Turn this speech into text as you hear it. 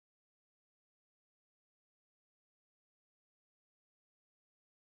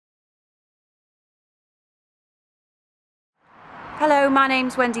Hello, my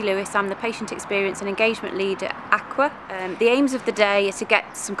name's Wendy Lewis. I'm the Patient Experience and Engagement Lead at Aqua. The aims of the day are to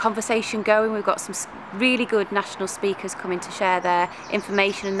get some conversation going. We've got some really good national speakers coming to share their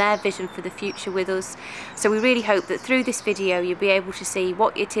information and their vision for the future with us. So we really hope that through this video you'll be able to see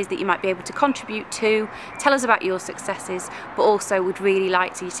what it is that you might be able to contribute to, tell us about your successes, but also would really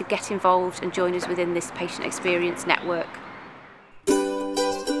like you to get involved and join us within this Patient Experience network.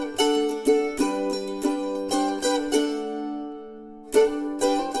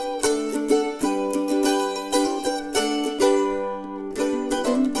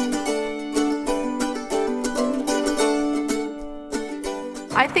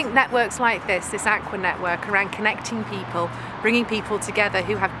 I think networks like this Aqua network, around connecting people, bringing people together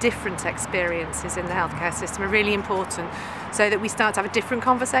who have different experiences in the healthcare system, are really important, so that we start to have a different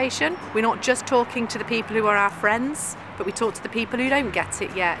conversation. We're not just talking to the people who are our friends, but we talk to the people who don't get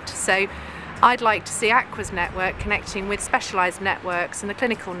it yet. So I'd like to see Aqua's network connecting with specialised networks and the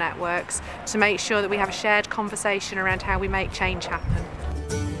clinical networks to make sure that we have a shared conversation around how we make change happen.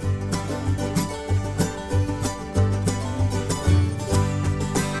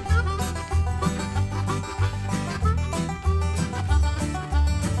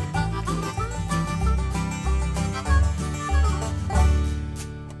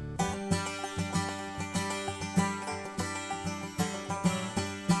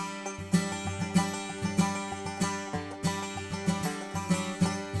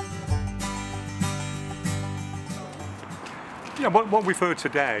 Yeah, what we've heard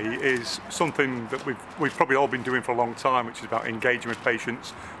today is something that we've probably all been doing for a long time, which is about engaging with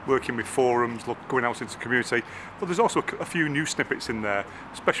patients, working with forums, going out into the community. But there's also a few new snippets in there,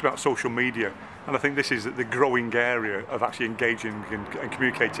 especially about social media. And I think this is the growing area of actually engaging and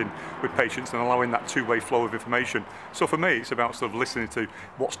communicating with patients and allowing that two-way flow of information. So for me, it's about sort of listening to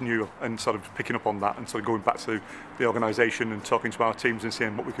what's new and sort of picking up on that and sort of going back to the organisation and talking to our teams and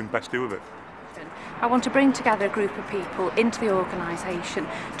seeing what we can best do with it. I want to bring together a group of people into the organisation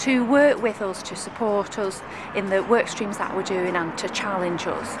to work with us, to support us in the work streams that we're doing and to challenge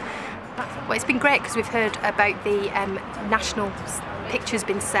us. Well, it's been great because we've heard about the national pictures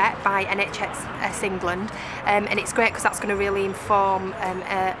been set by NHS England, and it's great because that's going to really inform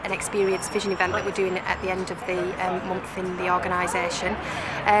an experience vision event that we're doing at the end of the month in the organisation.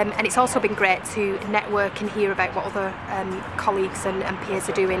 And it's also been great to network and hear about what other colleagues and peers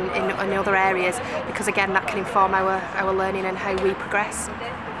are doing in other areas, because again that can inform our learning and how we progress.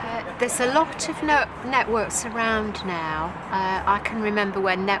 There's a lot of networks around now. I can remember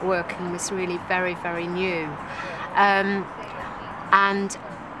when networking was really very, very new. And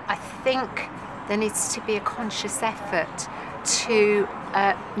I think there needs to be a conscious effort to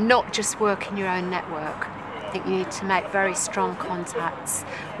not just work in your own network. I think you need to make very strong contacts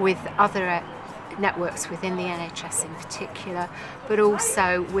with other networks within the NHS in particular, but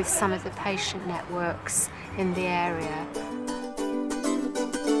also with some of the patient networks in the area.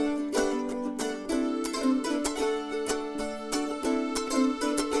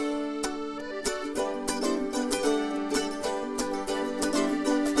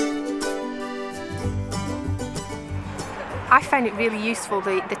 I found it really useful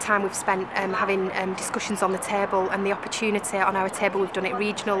the time we've spent having discussions on the table, and the opportunity on our table. We've done it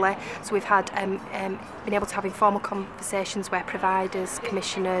regionally, so we've had been able to have informal conversations where providers,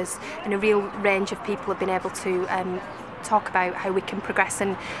 commissioners and a real range of people have been able to talk about how we can progress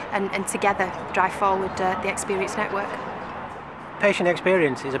and together drive forward the Experience Network. Patient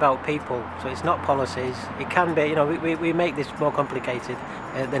experience is about people, so it's not policies. It can be, we make this more complicated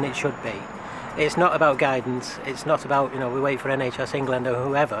than it should be. It's not about guidance, it's not about, we wait for NHS England or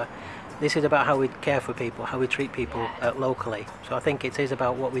whoever. This is about how we care for people, how we treat people locally. So I think it is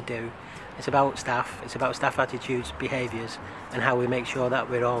about what we do. It's about staff attitudes, behaviours, and how we make sure that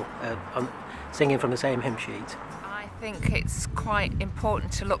we're all singing from the same hymn sheet. I think it's quite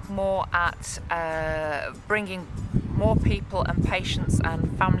important to look more at bringing more people and patients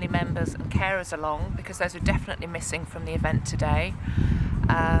and family members and carers along, because those are definitely missing from the event today.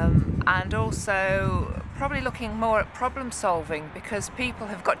 And also probably looking more at problem solving, because people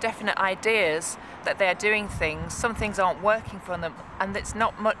have got definite ideas that they're doing things, some things aren't working for them, and there's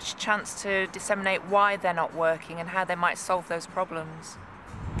not much chance to disseminate why they're not working and how they might solve those problems.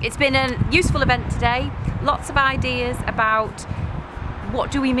 It's been a useful event today, lots of ideas about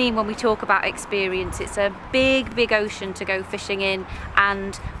what do we mean when we talk about experience. It's a big, big ocean to go fishing in,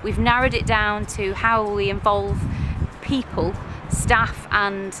 and we've narrowed it down to how we involve people, staff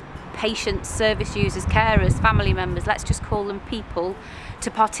and patients, service users, carers, family members, let's just call them people,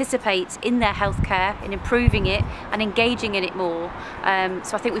 to participate in their healthcare, in improving it and engaging in it more.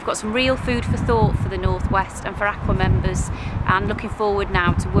 So I think we've got some real food for thought for the North West and for Aqua members, and looking forward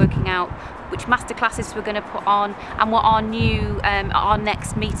now to working out which masterclasses we're going to put on and what our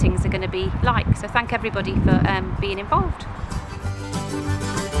next meetings are going to be like. So thank everybody for being involved.